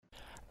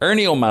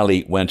Ernie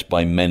O'Malley went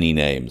by many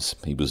names.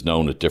 He was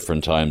known at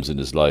different times in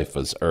his life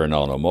as Ernie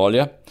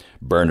O'Malley,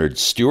 Bernard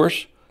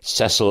Stewart,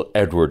 Cecil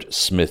Edward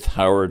Smith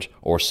Howard,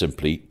 or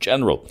simply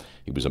General.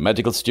 He was a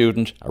medical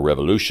student, a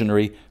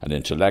revolutionary, an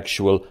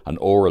intellectual, an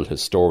oral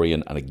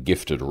historian, and a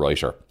gifted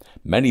writer.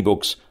 Many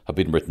books have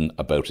been written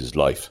about his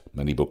life,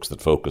 many books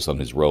that focus on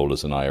his role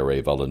as an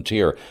IRA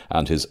volunteer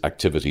and his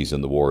activities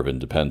in the War of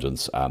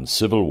Independence and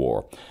Civil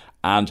War.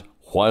 And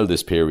while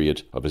this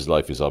period of his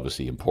life is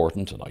obviously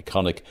important and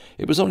iconic,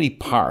 it was only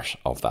part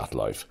of that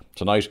life.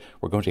 Tonight,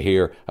 we're going to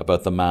hear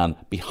about the man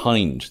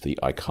behind the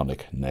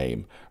iconic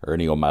name.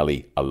 Ernie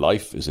O'Malley, A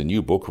Life, is a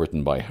new book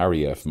written by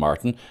Harry F.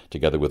 Martin,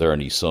 together with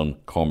Ernie's son,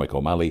 Cormac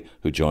O'Malley,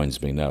 who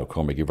joins me now.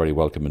 Cormac, you're very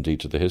welcome indeed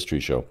to the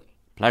History Show.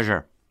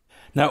 Pleasure.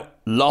 Now,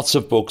 lots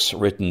of books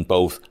written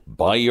both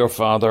by your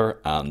father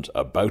and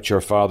about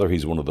your father.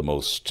 He's one of the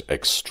most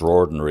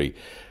extraordinary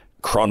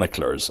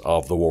chroniclers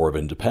of the War of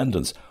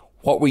Independence.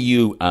 What were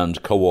you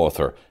and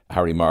co-author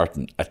Harry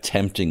Martin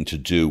attempting to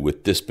do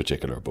with this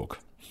particular book?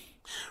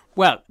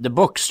 Well, the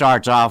book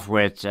starts off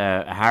with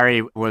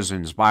Harry was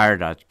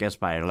inspired, I guess,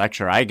 by a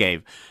lecture I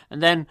gave.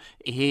 And then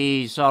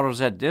he sort of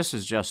said, this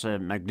is just a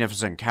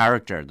magnificent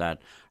character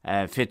that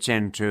fits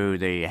into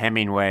the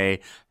Hemingway,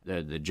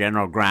 the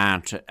General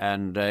Grant.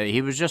 And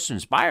he was just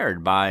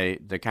inspired by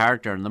the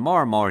character. And the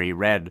more and more he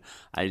read,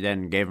 I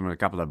then gave him a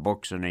couple of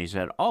books and he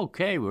said,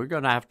 okay, we're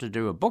going to have to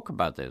do a book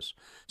about this.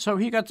 So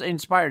he got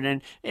inspired.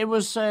 And it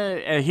was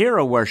a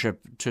hero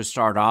worship to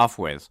start off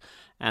with.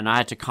 And I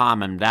had to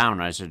calm him down.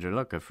 I said,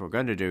 look, if we're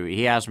going to do,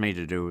 he asked me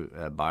to do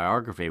a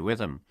biography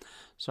with him.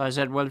 So I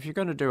said, well, if you're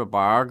going to do a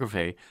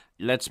biography,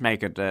 let's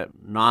make it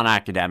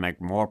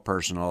non-academic, more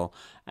personal,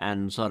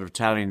 and sort of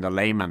telling the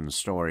layman's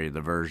story,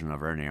 the version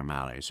of Ernie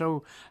O'Malley.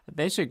 So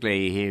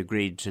basically, he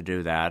agreed to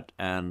do that,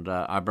 and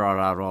I brought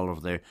out all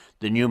of the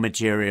new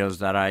materials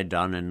that I'd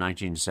done in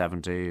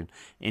 1970,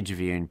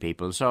 interviewing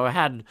people. So I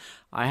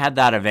had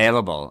that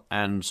available,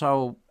 and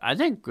so I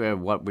think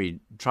what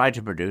we tried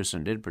to produce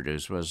and did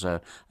produce was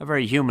a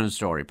very human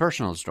story,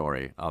 personal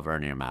story of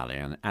Ernie O'Malley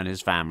and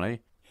his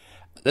family.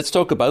 Let's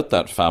talk about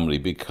that family,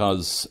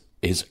 because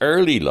his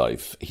early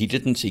life, he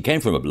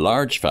came from a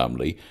large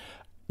family,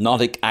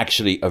 not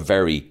actually a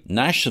very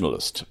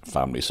nationalist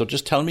family. So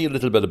just tell me a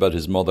little bit about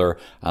his mother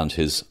and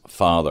his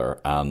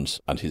father and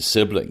his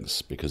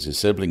siblings, because his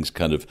siblings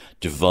kind of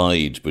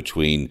divide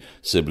between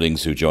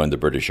siblings who joined the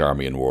British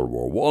Army in World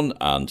War I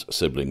and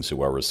siblings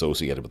who are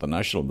associated with the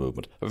national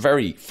movement. A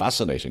very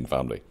fascinating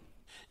family.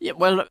 Yeah,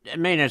 well, I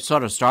mean, it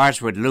sort of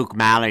starts with Luke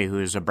Malley,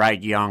 who's a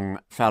bright young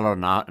fellow,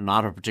 not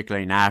a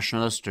particularly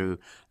nationalist, who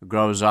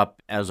grows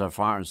up as a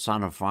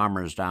son of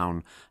farmers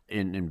down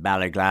in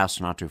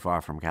Ballyglass, not too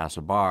far from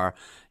Castlebar.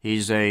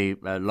 He's a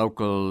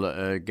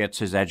local, gets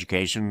his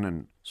education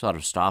and sort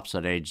of stops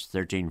at age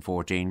 13,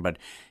 14, but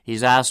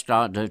he's asked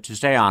to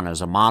stay on as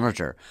a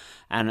monitor.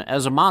 And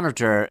as a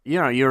monitor,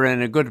 you're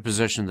in a good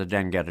position to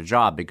then get a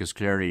job because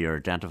clearly you're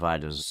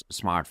identified as a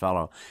smart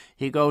fellow.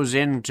 He goes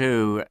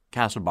into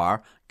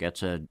Castlebar,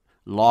 gets a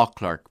law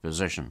clerk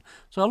position.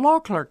 So law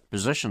clerk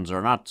positions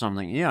are not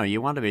something,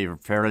 you want to be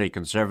fairly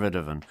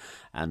conservative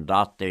and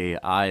dot the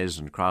I's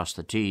and cross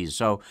the T's.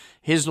 So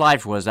his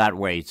life was that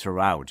way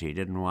throughout. He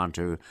didn't want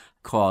to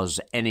cause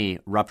any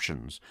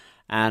ruptions.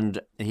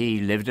 And he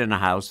lived in a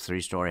house,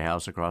 3-story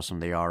house across from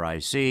the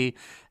RIC.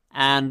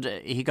 And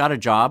he got a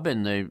job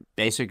in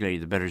basically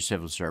the British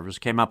Civil Service,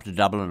 came up to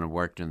Dublin and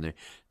worked in the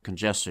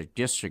Congested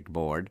District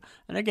Board.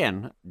 And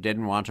again,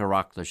 didn't want to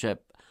rock the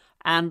ship.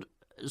 And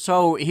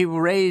so he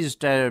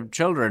raised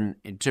children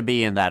to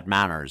be in that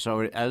manner.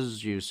 So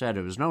as you said,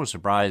 it was no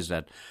surprise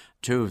that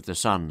 2 of the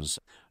sons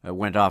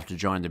went off to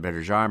join the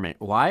British Army.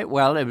 Why?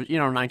 Well, it was,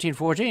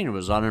 1914, it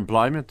was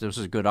unemployment. This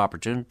was a good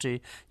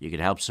opportunity. You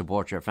could help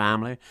support your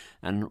family.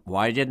 And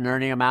why didn't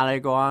Ernie O'Malley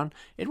go on?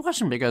 It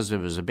wasn't because he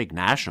was a big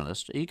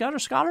nationalist. He got a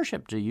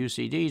scholarship to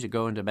UCD to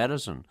go into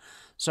medicine.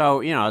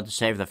 So, to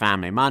save the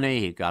family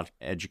money, he got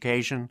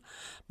education.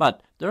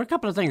 But there are a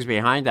couple of things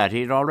behind that.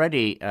 He'd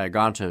already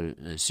gone to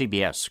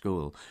CBS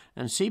school,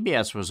 and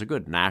CBS was a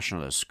good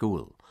nationalist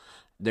school.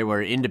 They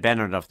were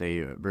independent of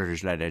the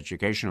British-led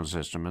educational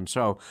system, and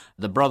so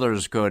the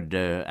brothers could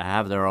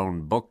have their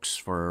own books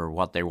for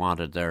what they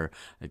wanted their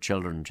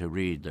children to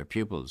read, their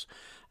pupils.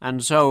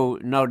 And so,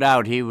 no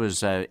doubt, he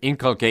was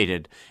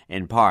inculcated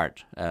in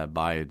part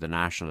by the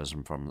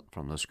nationalism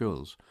from the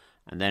schools.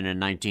 And then in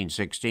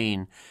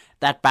 1916,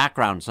 that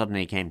background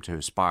suddenly came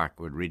to spark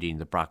with reading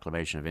the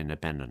Proclamation of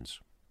Independence.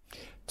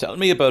 Tell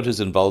me about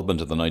his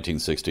involvement in the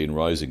 1916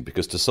 Rising,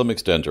 because to some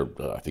extent, or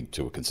I think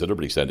to a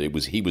considerable extent, he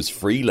was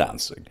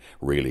freelancing,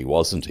 really,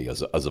 wasn't he,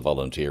 as a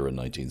volunteer in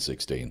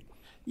 1916?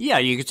 Yeah,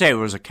 you could say it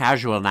was a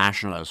casual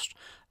nationalist.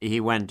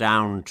 He went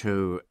down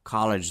to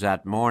college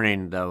that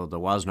morning, though there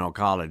was no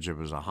college, it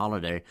was a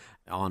holiday,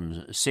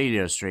 on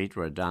Celia Street,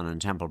 we're down in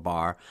Temple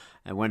Bar,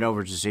 and went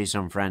over to see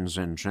some friends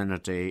in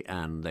Trinity,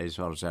 and they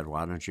sort of said,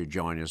 why don't you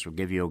join us, we'll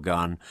give you a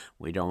gun,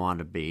 we don't want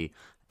to be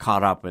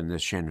caught up in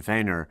this Sinn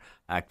Féiner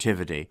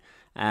activity.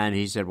 And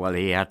he said, well,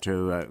 he had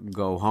to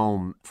go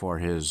home for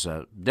his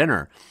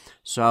dinner.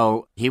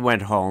 So he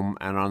went home,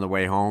 and on the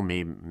way home,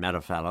 he met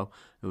a fellow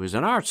who was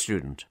an art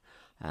student.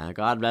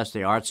 God bless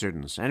the art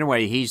students.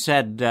 Anyway, he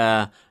said,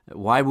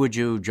 why would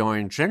you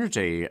join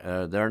Trinity?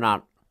 They're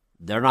not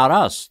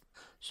us.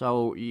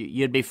 So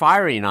you'd be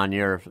firing on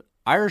your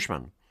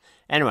Irishmen.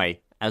 Anyway,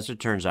 as it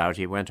turns out,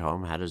 he went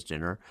home, had his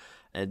dinner.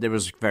 There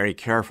was a very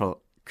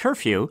careful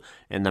curfew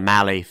in the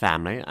Malley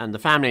family, and the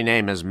family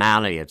name is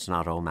Malley, it's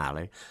not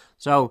O'Malley.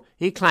 So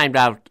he climbed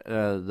out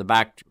the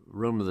back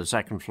room of the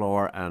second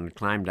floor and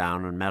climbed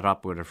down and met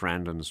up with a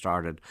friend and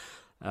started.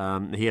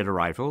 He had a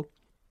rifle,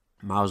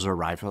 Mauser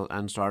rifle,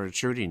 and started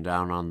shooting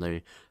down on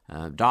the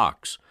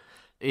docks.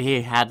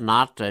 He had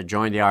not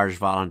joined the Irish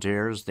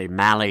Volunteers. The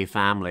Malley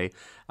family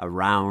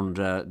around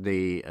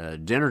the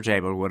dinner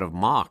table would have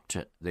mocked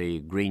the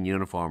green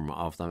uniform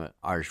of the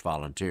Irish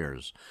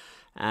Volunteers.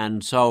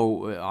 And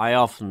so I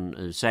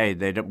often say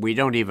we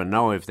don't even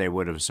know if they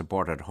would have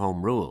supported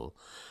Home Rule.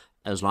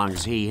 As long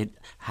as he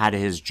had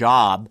his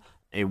job,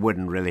 it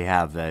wouldn't really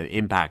have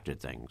impacted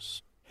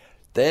things.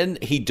 Then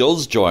he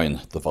does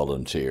join the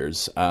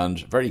Volunteers and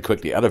very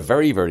quickly, at a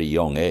very, very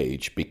young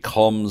age,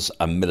 becomes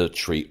a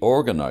military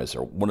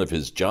organiser. One of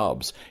his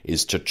jobs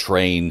is to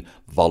train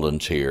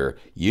volunteer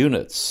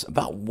units.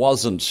 That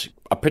wasn't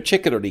a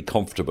particularly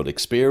comfortable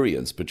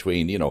experience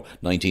between,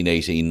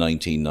 1918,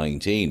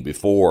 1919,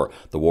 before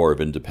the War of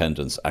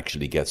Independence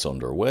actually gets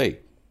underway.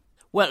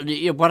 Well,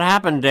 what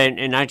happened in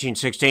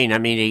 1916, I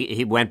mean,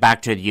 he went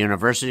back to the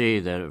university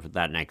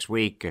that next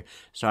week,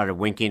 started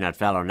winking at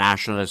fellow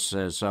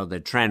nationalists, so the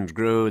trend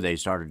grew. They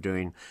started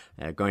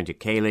going to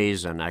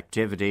Cayleys and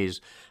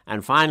activities.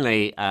 And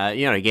finally,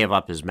 he gave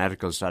up his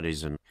medical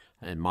studies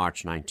in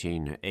March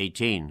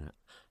 1918,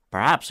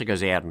 perhaps because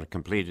he hadn't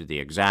completed the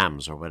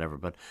exams or whatever.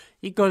 But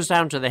he goes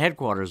down to the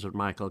headquarters with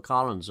Michael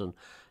Collins and,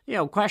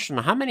 question,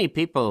 how many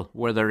people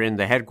were there in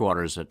the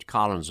headquarters at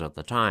Collins at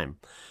the time?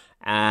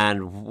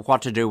 And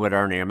what to do with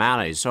Ernie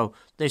O'Malley. So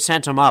they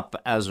sent him up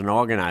as an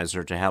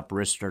organizer to help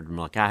Richard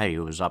Mulcahy,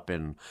 who was up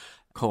in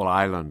Coal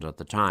Island at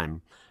the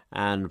time.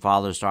 And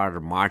Father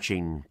started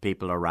marching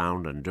people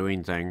around and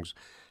doing things.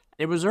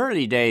 It was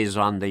early days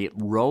on the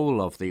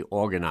role of the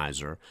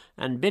organizer,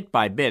 and bit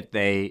by bit,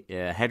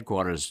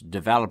 headquarters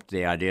developed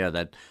the idea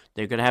that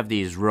they could have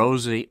these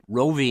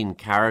roving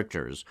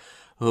characters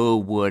who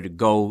would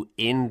go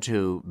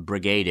into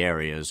brigade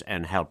areas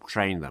and help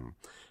train them.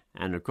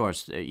 And, of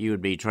course, you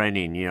would be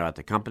training, at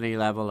the company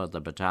level, at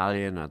the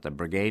battalion, at the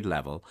brigade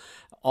level,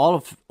 all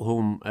of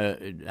whom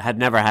had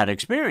never had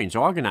experience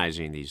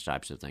organizing these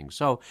types of things.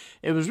 So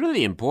it was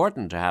really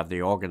important to have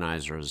the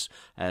organizers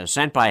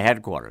sent by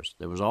headquarters.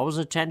 There was always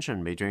a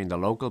tension between the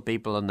local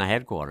people and the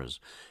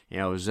headquarters.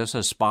 Is this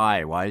a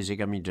spy? Why is he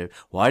coming to?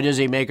 Why does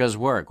he make us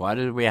work? Why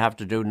do we have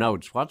to do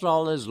notes? What's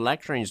all this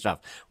lecturing stuff?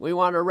 We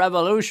want a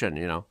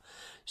revolution,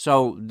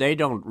 So they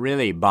don't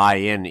really buy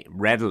in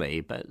readily,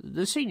 but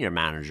the senior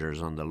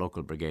managers on the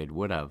local brigade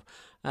would have.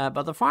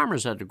 But the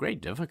farmers had a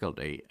great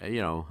difficulty,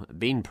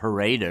 being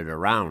paraded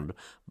around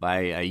by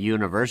a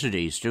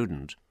university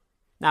student.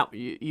 Now,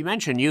 you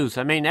mentioned youth.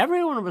 I mean,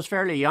 everyone was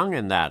fairly young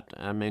in that.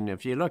 I mean,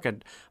 if you look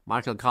at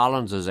Michael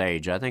Collins's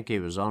age, I think he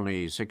was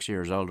only 6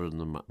 years older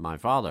than my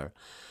father.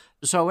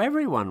 So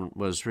everyone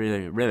was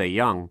really, really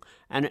young.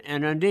 And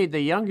indeed,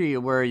 the younger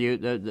you were,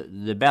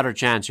 the better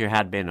chance you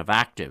had been of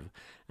active.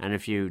 And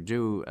if you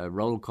do a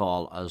roll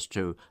call as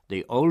to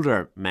the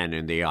older men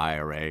in the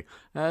IRA,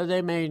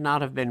 they may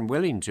not have been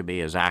willing to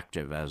be as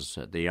active as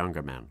the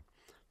younger men.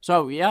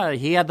 So, yeah,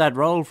 he had that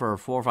role for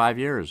 4 or 5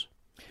 years.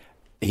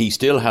 He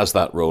still has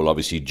that role,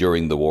 obviously,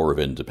 during the War of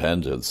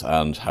Independence.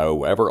 And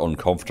however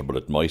uncomfortable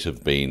it might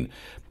have been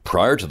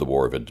prior to the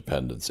War of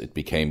Independence, it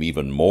became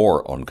even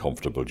more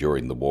uncomfortable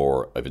during the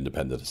War of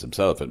Independence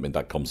himself. I mean,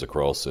 that comes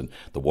across in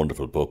the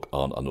wonderful book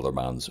On Another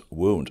Man's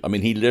Wound. I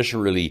mean, he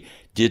literally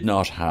did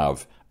not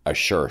have a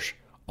shirt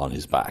on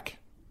his back.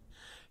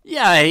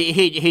 Yeah,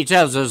 he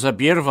tells us a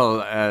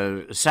beautiful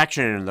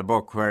section in the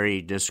book where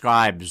he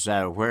describes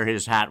where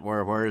his hat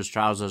were, where his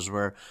trousers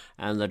were,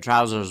 and the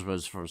trousers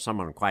was for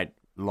someone quite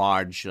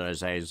large, should I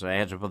say, so he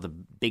had to put the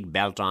big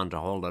belt on to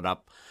hold it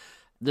up.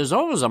 There's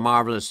always a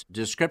marvelous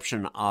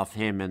description of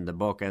him in the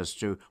book as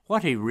to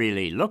what he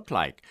really looked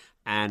like,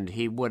 and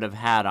he would have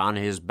had on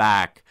his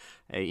back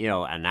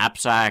a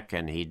knapsack,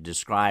 and he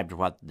described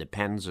what the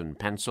pens and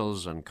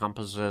pencils and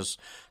compasses.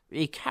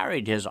 He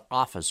carried his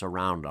office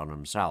around on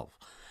himself,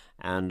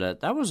 and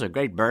that was a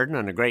great burden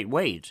and a great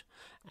weight.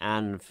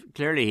 And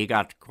clearly he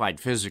got quite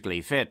physically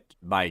fit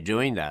by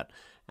doing that.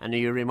 And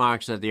he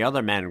remarks that the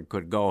other men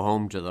could go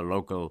home to the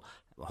local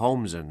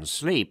homes and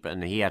sleep,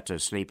 and he had to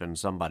sleep in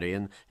somebody.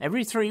 And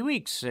every 3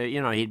 weeks,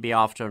 he'd be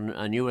off to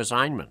a new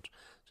assignment.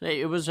 So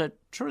it was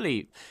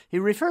he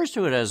refers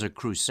to it as a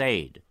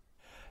crusade.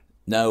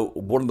 Now,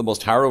 one of the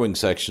most harrowing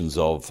sections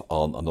of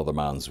On Another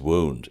Man's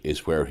Wound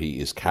is where he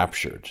is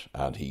captured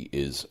and he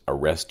is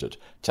arrested.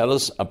 Tell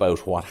us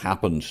about what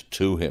happened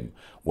to him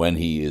when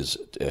he's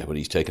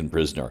taken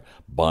prisoner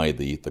by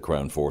the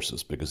Crown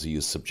forces, because he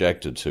is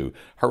subjected to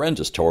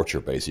horrendous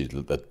torture,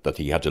 basically, that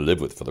he had to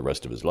live with for the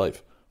rest of his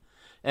life.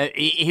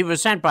 He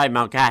was sent by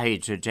Mulcahy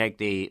to take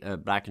the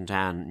Black and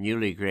Tan,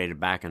 newly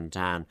created Black and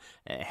Tan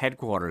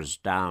headquarters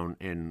down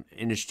in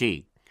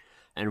Inistioge.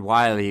 And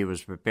while he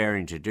was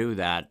preparing to do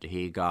that,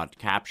 he got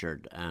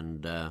captured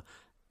and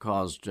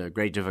caused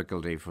great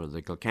difficulty for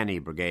the Kilkenny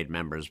Brigade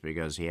members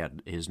because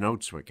his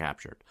notes were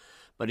captured.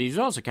 But he was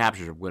also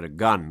captured with a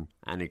gun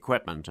and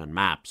equipment and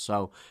maps.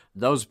 So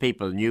those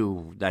people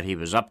knew that he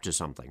was up to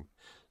something.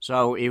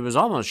 So he was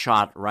almost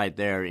shot right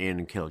there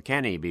in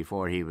Kilkenny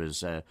before he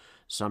was.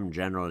 Some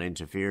general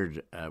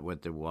interfered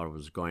with what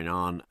was going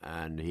on,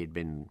 and he'd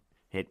been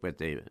hit with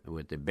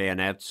the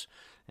bayonets.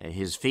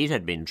 His feet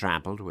had been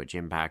trampled, which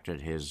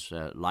impacted his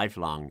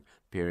lifelong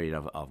period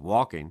of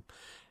walking.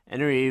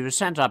 Anyway, he was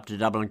sent up to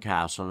Dublin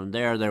Castle, and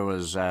there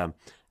was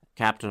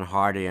Captain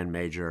Hardy and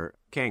Major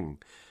King.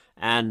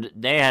 And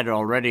they had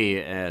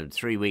already,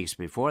 3 weeks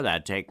before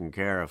that, taken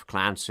care of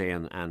Clancy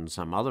and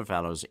some other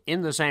fellows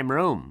in the same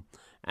room.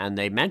 And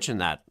they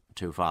mentioned that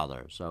to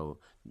Father. So,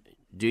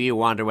 do you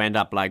want to end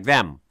up like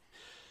them?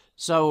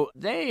 So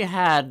they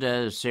had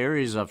a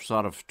series of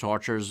sort of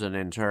tortures and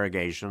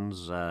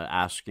interrogations,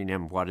 asking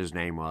him what his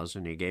name was,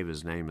 and he gave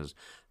his name as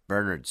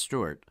Bernard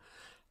Stewart.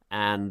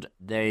 And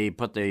they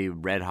put the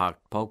red-hot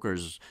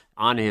pokers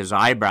on his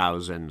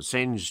eyebrows and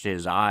singed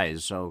his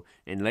eyes. So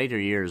in later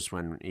years,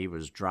 when he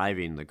was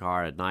driving the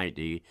car at night,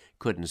 he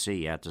couldn't see,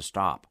 he had to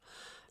stop.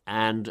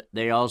 And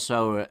they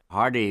also,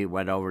 Hardy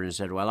went over and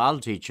said, well, I'll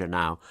teach you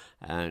now,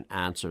 and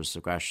answers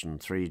the question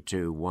 3,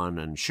 2, 1,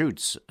 and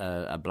shoots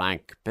a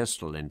blank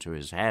pistol into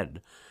his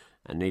head.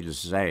 And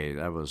needless to say,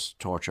 that was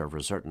torture of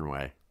a certain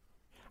way.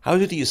 How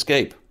did he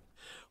escape?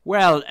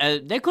 Well,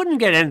 they couldn't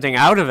get anything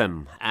out of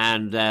him,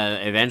 and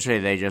eventually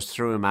they just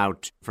threw him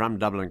out from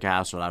Dublin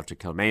Castle out to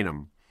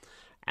Kilmainham.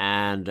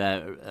 And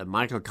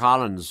Michael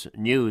Collins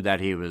knew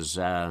that he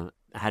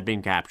had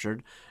been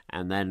captured,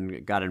 and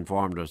then got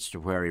informed as to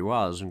where he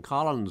was. And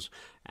Collins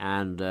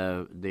and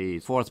the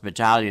 4th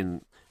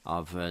Battalion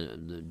of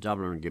the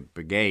Dublin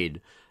Brigade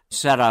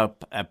set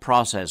up a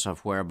process of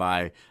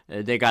whereby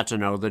they got to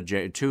know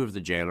two of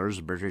the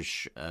jailers,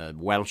 British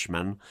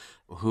Welshmen,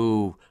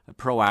 who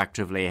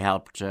proactively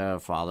helped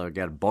Father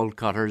get bolt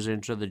cutters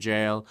into the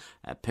jail,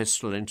 a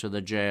pistol into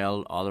the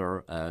jail,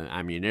 other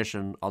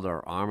ammunition,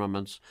 other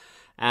armaments.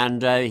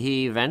 And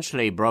he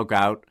eventually broke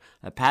out.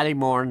 Paddy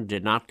Moran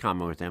did not come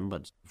with him,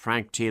 but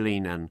Frank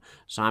Teeling and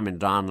Simon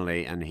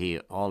Donnelly and he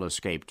all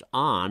escaped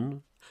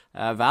on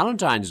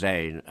Valentine's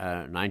Day,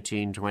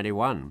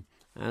 1921.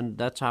 And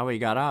that's how he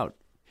got out.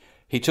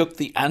 He took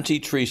the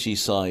anti-treaty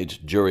side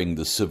during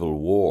the Civil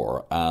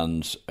War,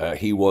 and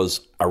he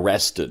was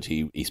arrested.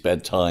 He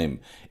spent time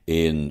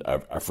in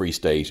a Free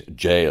State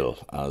jail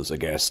as a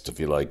guest, if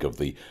you like, of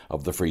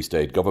the Free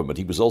State government.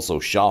 He was also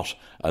shot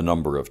a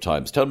number of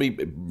times. Tell me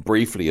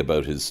briefly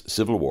about his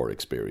Civil War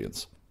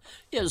experience.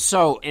 Yeah,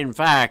 so, in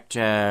fact,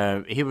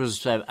 he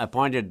was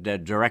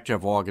appointed Director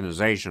of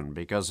Organization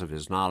because of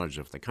his knowledge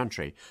of the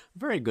country.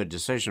 Very good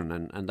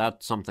decision, and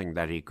that's something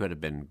that he could have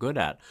been good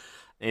at.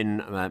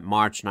 In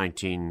March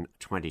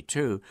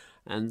 1922,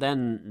 and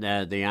then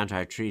the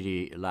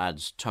anti-treaty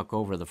lads took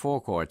over the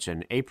Four Courts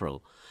in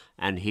April,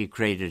 and he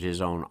created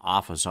his own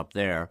office up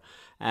there.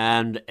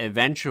 And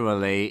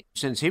eventually,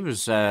 since he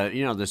was,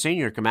 the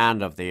senior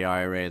command of the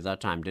IRA at that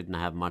time didn't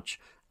have much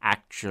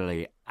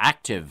actually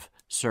active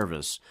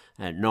service,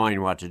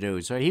 knowing what to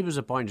do. So he was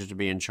appointed to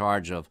be in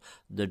charge of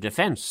the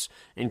defense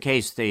in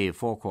case the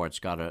Four Courts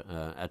got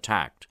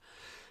attacked.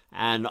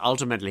 And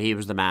ultimately, he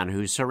was the man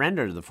who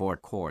surrendered the Four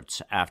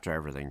Courts after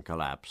everything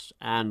collapsed.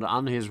 And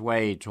on his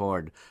way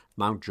toward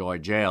Mountjoy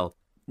Jail,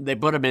 they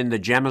put him in the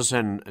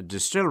Jameson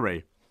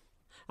distillery.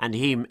 And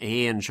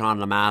he and Sean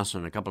Lamass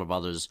and a couple of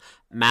others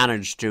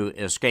managed to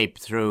escape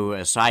through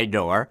a side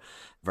door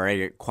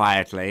very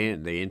quietly.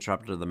 They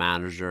interrupted the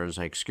manager and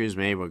said, "Excuse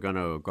me, we're going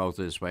to go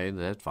this way."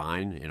 That's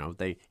fine.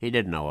 He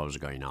didn't know what was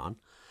going on.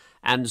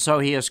 And so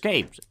he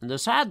escaped. And the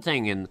sad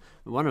thing, and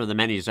one of the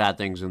many sad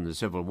things in the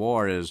Civil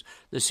War, is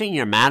the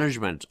senior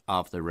management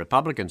of the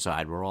Republican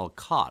side were all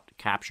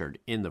captured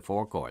in the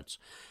Four Courts.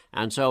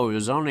 And so it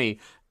was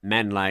only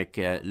men like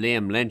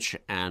Liam Lynch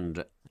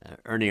and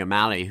Ernie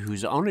O'Malley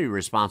whose only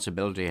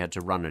responsibility had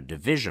to run a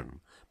division.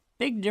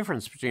 Big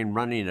difference between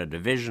running a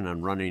division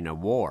and running a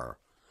war.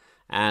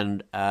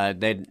 And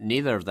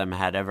neither of them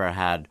had ever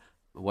had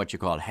what you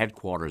call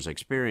headquarters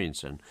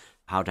experience in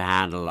how to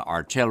handle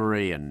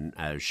artillery and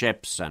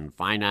ships and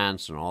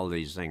finance and all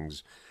these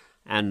things.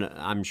 And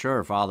I'm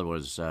sure Father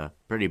was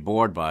pretty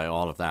bored by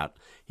all of that.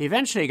 He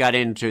eventually got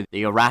into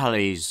the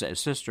O'Rahilly's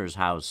sister's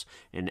house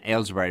in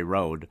Aylesbury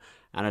Road,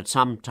 and at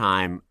some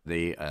time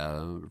the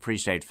Free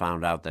State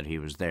found out that he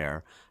was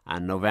there.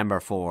 And November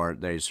 4,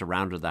 they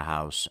surrounded the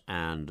house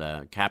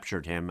and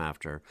captured him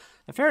after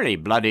a fairly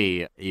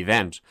bloody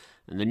event.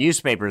 And the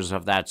newspapers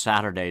of that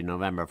Saturday,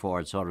 November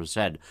 4th, sort of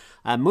said,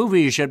 a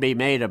movie should be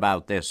made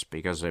about this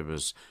because it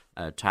was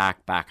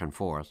attacked back and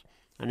forth.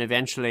 And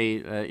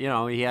eventually,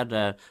 he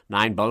had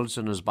 9 bullets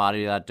in his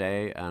body that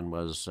day and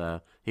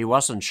he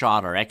wasn't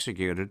shot or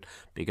executed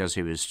because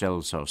he was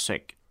still so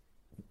sick.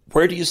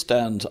 Where do you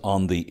stand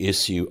on the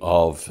issue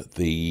of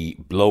the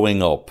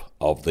blowing up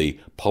of the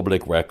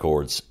public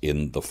records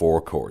in the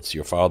forecourts?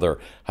 Your father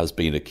has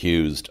been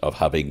accused of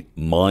having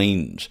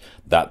mined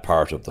that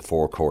part of the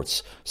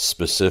forecourts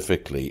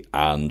specifically,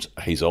 and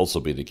he's also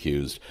been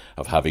accused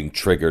of having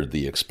triggered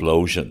the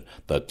explosion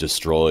that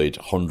destroyed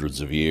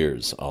hundreds of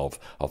years of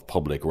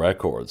public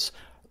records.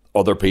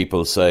 Other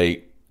people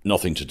say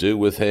nothing to do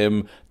with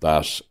him,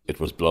 that it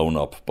was blown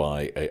up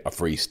by a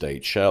Free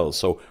State shell.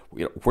 So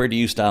where do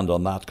you stand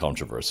on that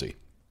controversy?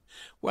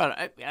 Well,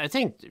 I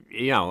think,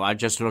 I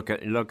just look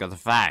at the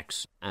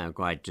facts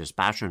quite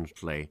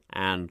dispassionately.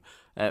 And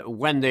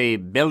when the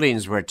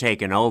buildings were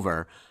taken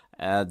over,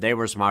 they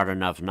were smart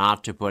enough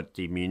not to put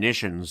the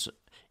munitions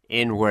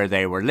in where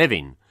they were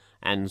living.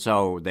 And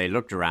so they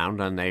looked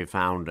around and they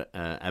found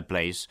a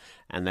place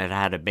and that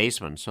had a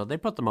basement. So they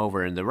put them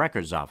over in the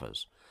records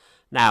office.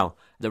 Now,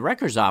 the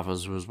records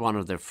office was one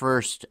of the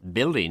first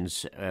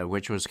buildings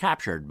which was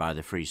captured by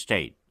the Free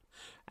State.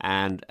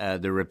 And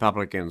the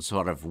Republicans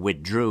sort of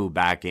withdrew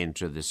back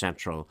into the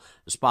central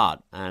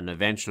spot. And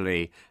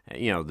eventually,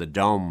 the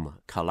dome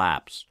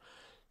collapsed.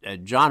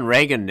 John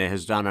Reagan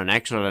has done an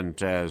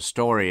excellent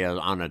story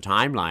on a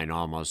timeline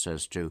almost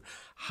as to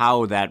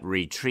how that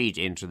retreat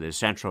into the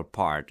central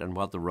part and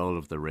what the role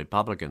of the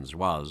Republicans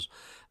was.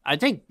 I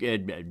think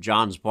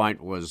John's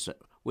point was,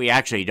 we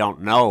actually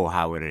don't know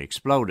how it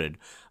exploded,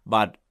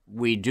 but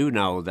we do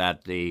know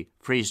that the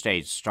Free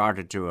State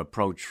started to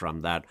approach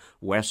from that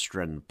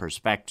Western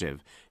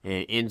perspective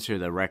into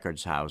the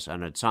records house,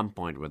 and at some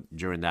point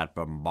during that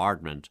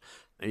bombardment,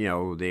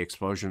 the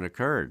explosion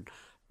occurred.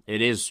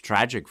 It is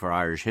tragic for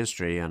Irish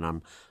history, and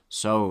I'm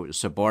so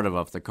supportive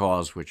of the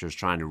cause, which is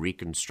trying to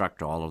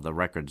reconstruct all of the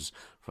records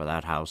for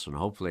that house, and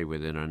hopefully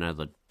within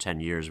another 10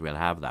 years we'll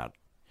have that.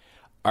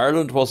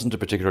 Ireland wasn't a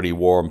particularly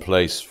warm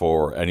place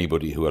for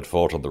anybody who had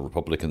fought on the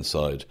Republican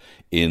side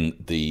in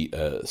the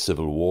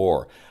Civil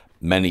War.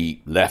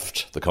 Many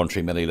left the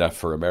country, many left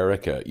for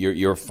America.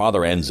 Your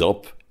father ends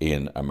up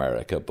in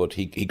America, but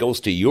he goes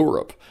to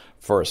Europe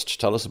first.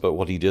 Tell us about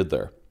what he did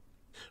there.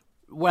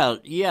 Well,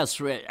 yes,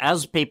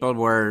 as people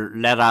were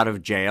let out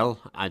of jail,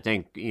 I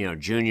think,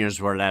 juniors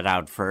were let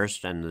out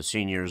first and the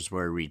seniors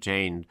were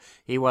retained.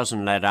 He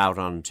wasn't let out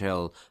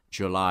until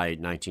July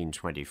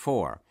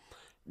 1924.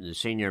 The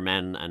senior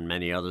men and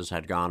many others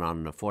had gone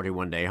on a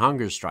 41-day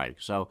hunger strike.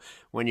 So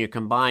when you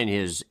combine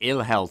his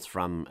ill health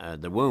from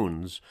the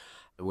wounds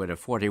with a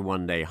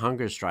 41-day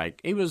hunger strike,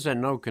 he was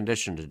in no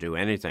condition to do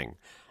anything.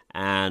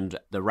 And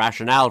the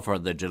rationale for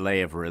the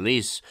delay of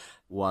release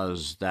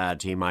was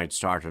that he might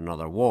start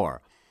another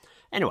war.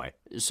 Anyway,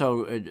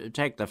 so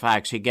take the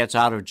facts. He gets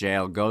out of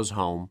jail, goes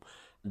home.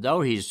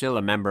 Though he's still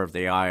a member of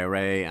the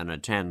IRA and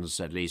attends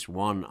at least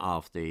one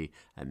of the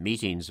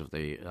meetings of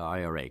the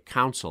IRA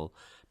Council,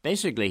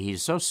 basically,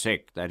 he's so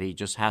sick that he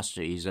just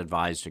he's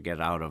advised to get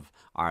out of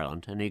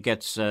Ireland, and he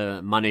gets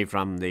money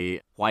from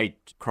the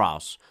White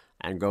Cross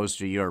and goes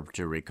to Europe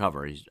to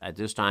recover. At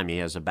this time, he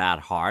has a bad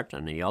heart,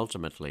 and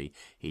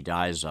he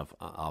dies of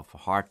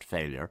heart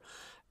failure.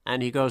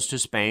 And he goes to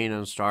Spain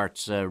and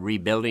starts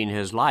rebuilding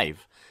his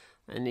life.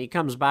 And he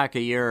comes back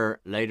a year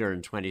later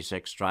in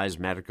 26, tries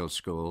medical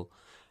school,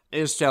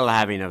 is still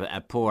having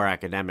a poor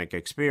academic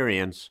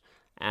experience.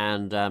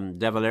 And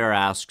De Valera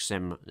asks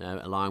him,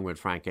 along with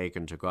Frank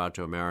Aiken, to go out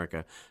to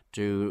America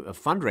to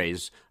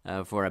fundraise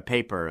for a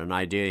paper, an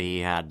idea he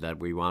had that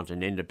we want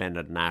an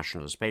independent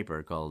nationalist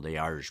paper called the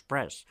Irish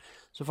Press.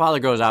 So Father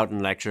goes out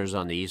and lectures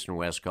on the east and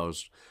west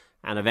coast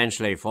and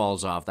eventually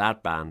falls off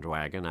that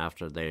bandwagon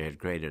after they had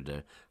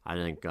created,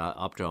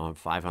 up to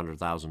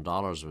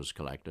 $500,000 was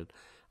collected.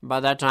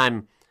 By that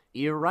time,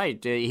 you're right.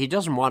 He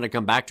doesn't want to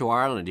come back to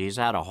Ireland. He's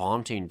had a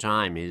haunting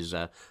time. He's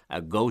a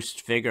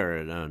ghost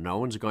figure. No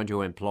one's going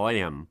to employ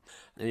him.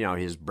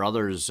 His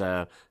brothers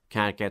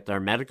can't get their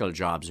medical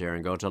jobs here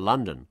and go to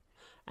London.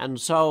 And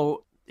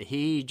so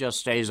he just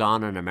stays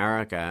on in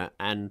America,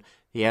 and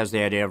he has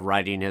the idea of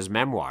writing his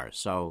memoirs.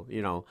 So,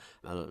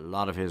 a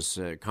lot of his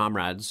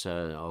comrades,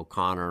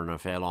 O'Connor and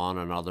O'Phelan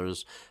and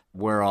others,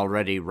 were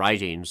already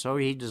writing. So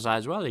he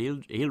decides, well,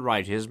 he'll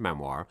write his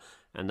memoir.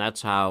 And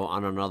that's how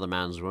On Another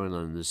Man's Wound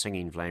and The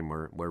Singing Flame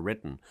were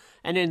written.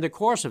 And in the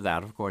course of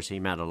that, of course, he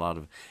met a lot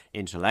of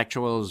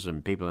intellectuals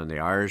and people in the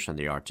Irish and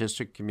the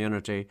artistic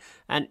community.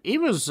 And he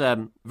was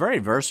a very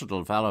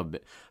versatile fellow,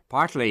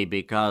 partly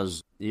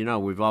because,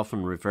 we've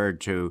often referred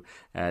to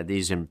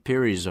these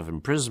periods of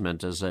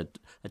imprisonment as a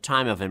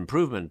time of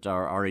improvement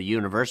or a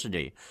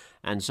university.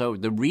 And so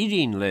the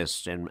reading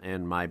list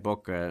in my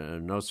book,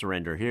 No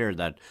Surrender Here,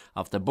 that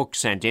of the books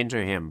sent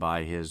into him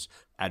by his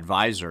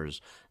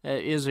advisors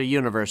is a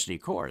university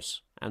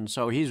course. And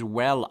so he's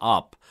well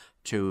up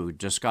to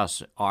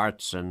discuss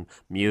arts and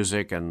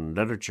music and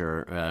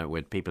literature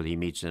with people he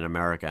meets in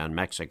America and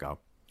Mexico.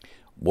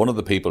 One of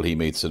the people he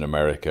meets in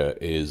America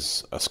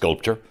is a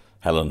sculptor,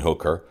 Helen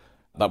Hooker.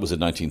 That was in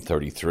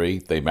 1933.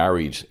 They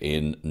married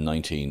in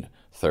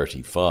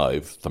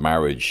 1935. The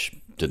marriage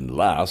didn't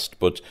last,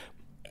 but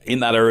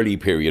in that early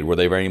period, were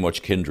they very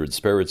much kindred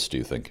spirits, do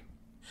you think?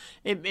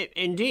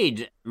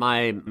 Indeed,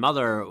 my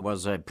mother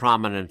was a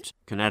prominent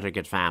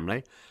Connecticut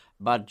family,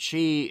 but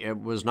she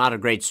was not a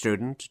great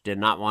student, did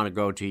not want to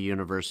go to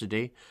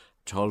university,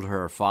 told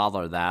her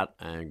father that,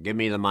 give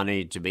me the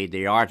money to be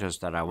the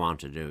artist that I want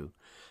to do.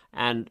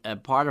 And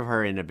part of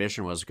her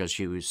inhibition was because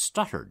she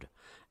stuttered.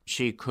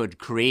 She could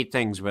create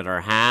things with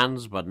her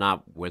hands, but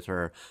not with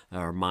her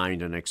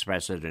mind and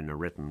express it in a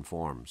written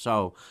form.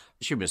 So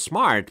she was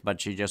smart,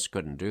 but she just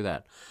couldn't do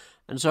that.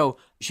 And so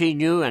she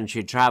knew, and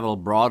she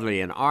traveled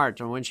broadly in art.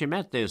 And when she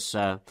met this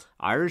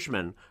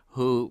Irishman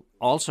who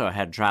also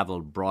had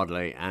traveled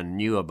broadly and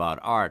knew about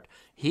art,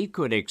 he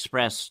could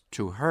express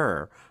to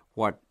her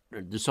what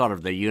the sort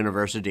of the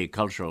university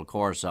cultural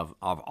course of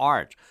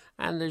art.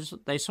 And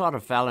they sort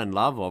of fell in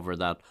love over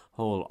that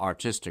whole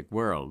artistic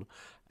world.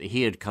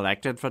 He had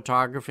collected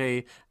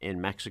photography in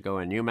Mexico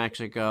and New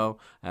Mexico.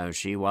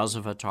 She was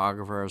a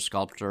photographer, a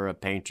sculptor, a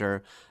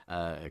painter,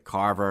 a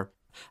carver.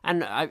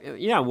 And,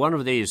 one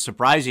of the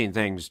surprising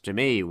things to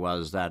me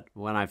was that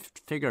when I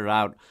figured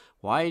out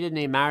why didn't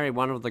he marry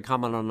one of the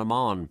Common on the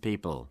Mon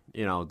people,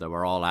 that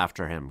were all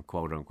after him,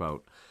 quote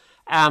unquote.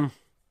 My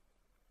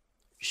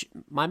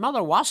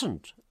mother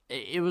wasn't.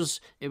 It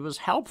was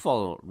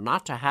helpful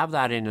not to have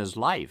that in his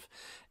life.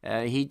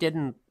 He'd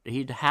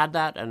had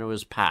that and it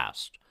was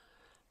past.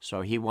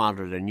 So he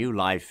wanted a new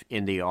life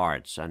in the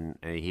arts, and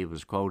he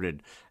was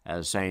quoted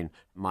as saying,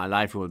 "My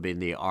life will be in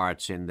the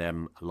arts, in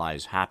them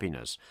lies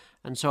happiness."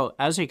 And so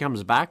as he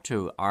comes back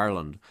to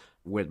Ireland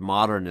with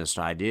modernist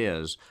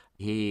ideas,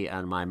 he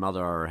and my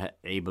mother are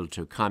able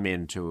to come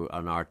into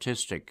an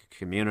artistic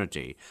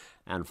community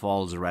and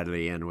falls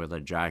readily in with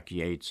a Jack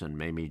Yates and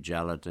Mamie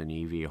Jellett and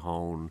Evie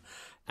Hone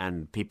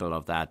and people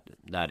of that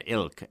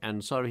ilk.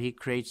 And so he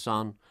creates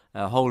on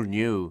a whole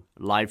new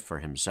life for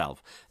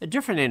himself, a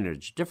different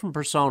image, different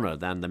persona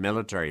than the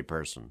military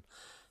person.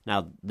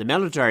 Now, the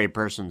military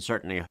person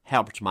certainly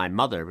helped my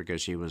mother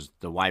because she was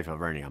the wife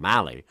of Ernie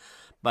O'Malley,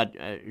 but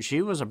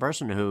she was a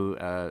person who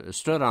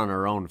stood on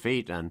her own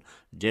feet and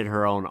did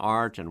her own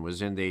art and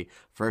was in the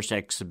first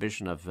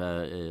exhibition of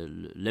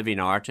living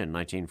art in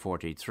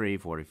 1943,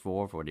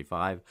 44,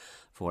 45,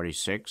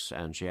 46,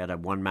 and she had a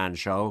one-man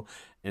show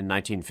in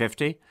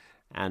 1950.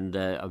 And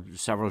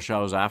several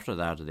shows after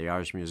that at the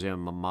Irish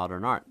Museum of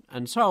Modern Art.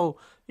 And so,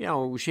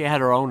 she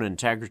had her own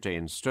integrity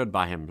and stood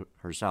by him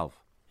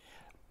herself.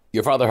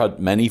 Your father had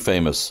many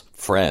famous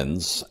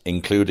friends,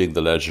 including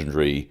the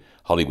legendary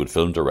Hollywood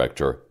film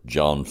director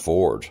John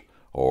Ford,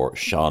 or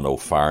Sean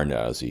O'Farna,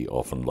 as he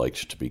often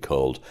liked to be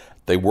called.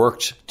 They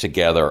worked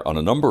together on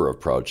a number of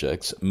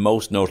projects,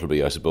 most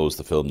notably, I suppose,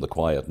 the film The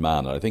Quiet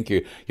Man. And I think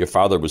your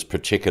father was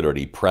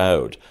particularly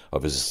proud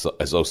of his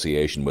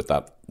association with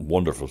that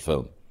wonderful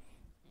film.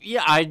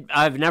 Yeah,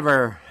 I've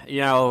never,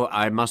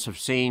 I must have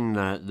seen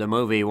the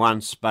movie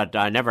once, but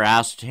I never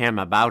asked him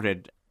about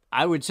it.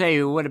 I would say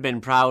he would have been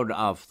proud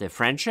of the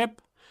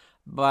friendship,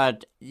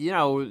 but,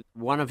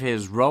 one of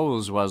his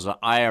roles was an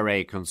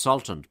IRA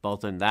consultant,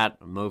 both in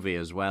that movie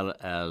as well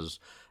as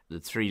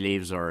The Three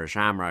Leaves or a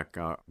Shamrock,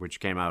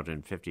 which came out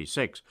in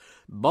 1956.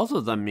 Both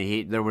of them,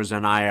 there was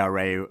an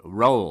IRA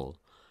role.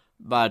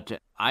 But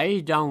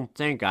I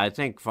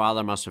think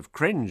Father must have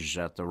cringed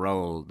at the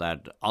role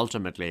that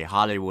ultimately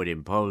Hollywood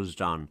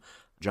imposed on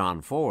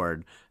John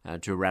Ford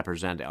to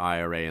represent the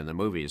IRA in the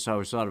movie.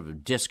 So sort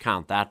of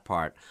discount that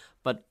part.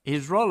 But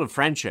his role of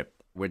friendship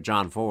with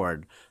John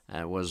Ford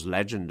was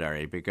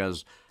legendary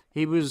because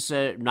he was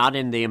not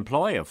in the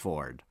employ of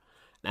Ford.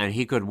 And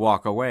he could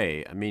walk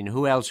away. I mean,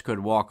 who else could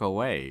walk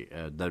away?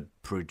 The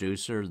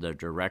producer, the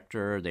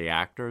director, the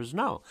actors?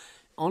 No.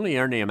 Only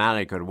Ernie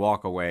O'Malley could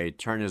walk away,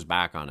 turn his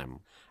back on him.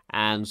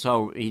 And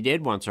so he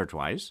did once or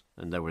twice,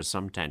 and there was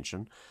some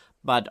tension.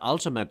 But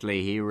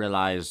ultimately, he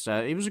realized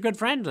he was a good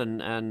friend,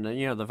 and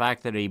the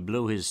fact that he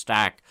blew his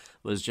stack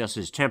was just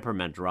his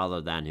temperament rather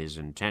than his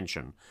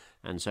intention.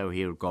 And so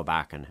he would go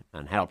back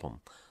and help him.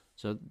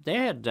 So they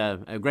had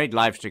a great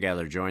life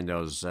together during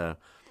those, a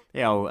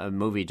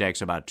movie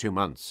takes about 2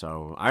 months.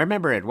 So I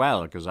remember it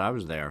well because I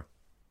was there.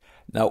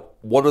 Now,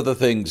 one of the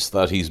things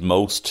that he's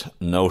most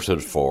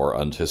noted for,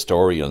 and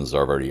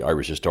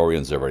Irish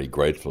historians are very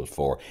grateful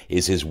for,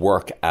 is his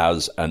work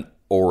as an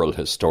oral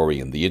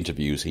historian, the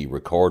interviews he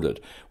recorded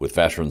with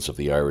veterans of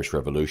the Irish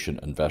Revolution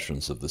and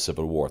veterans of the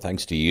Civil War.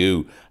 Thanks to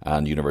you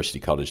and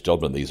University College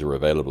Dublin, these are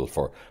available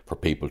for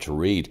people to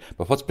read.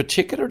 But what's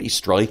particularly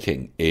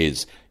striking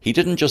is he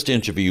didn't just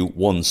interview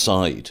one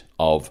side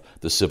of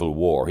the Civil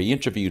War. He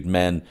interviewed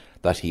men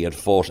that he had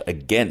fought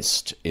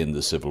against in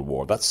the Civil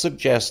War. That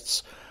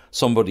suggests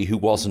somebody who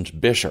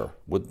wasn't bitter.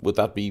 Would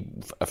that be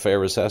a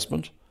fair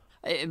assessment?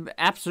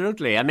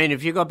 Absolutely. I mean,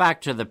 if you go back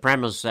to the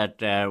premise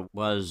that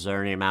was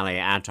Ernie O'Malley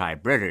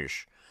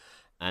anti-British,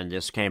 and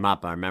this came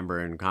up, I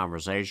remember, in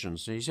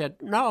conversations, he said,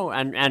 no,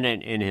 and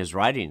in his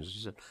writings,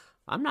 he said,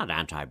 I'm not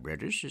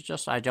anti-British. It's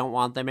just I don't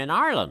want them in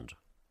Ireland.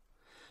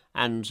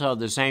 And so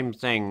the same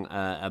thing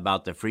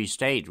about the Free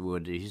State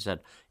he said,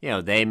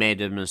 they made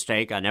a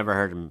mistake. I never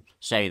heard him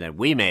say that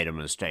we made a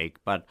mistake.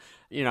 But,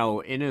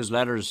 in his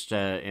letters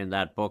in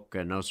that book,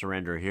 No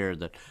Surrender Here,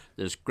 that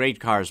there's great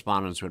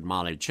correspondence with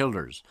Molly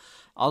Childers.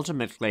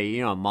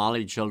 Ultimately,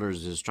 Molly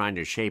Childers is trying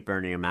to shape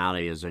Ernie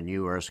O'Malley as a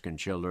new Erskine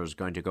Childers,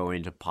 going to go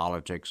into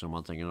politics and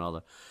one thing and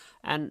another.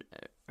 And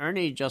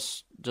Ernie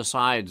just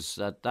decides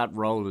that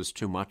role is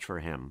too much for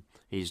him.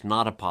 He's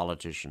not a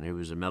politician. He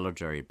was a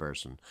military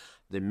person.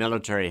 The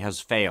military has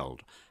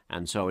failed,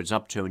 and so it's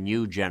up to a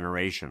new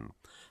generation.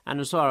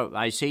 And so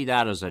I see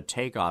that as a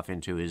takeoff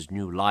into his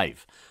new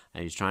life.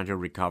 And he's trying to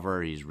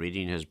recover. He's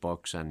reading his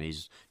books, and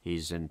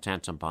he's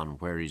intent upon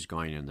where he's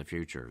going in the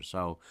future.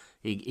 So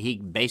he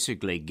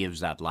basically gives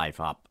that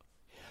life up.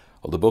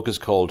 Well, the book is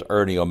called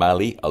Ernie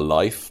O'Malley, A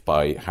Life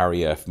by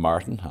Harry F.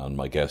 Martin, and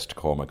my guest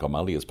Cormac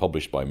O'Malley is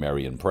published by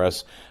Merrion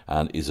Press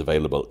and is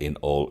available in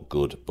all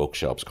good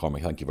bookshops.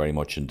 Cormac, thank you very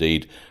much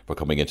indeed for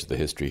coming into the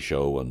History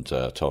Show and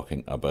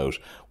talking about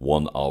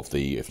one of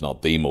the, if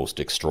not the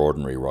most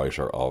extraordinary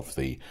writer of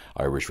the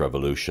Irish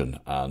Revolution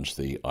and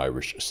the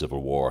Irish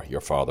Civil War, your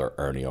father,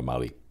 Ernie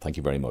O'Malley. Thank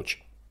you very much.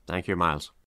 Thank you, Miles.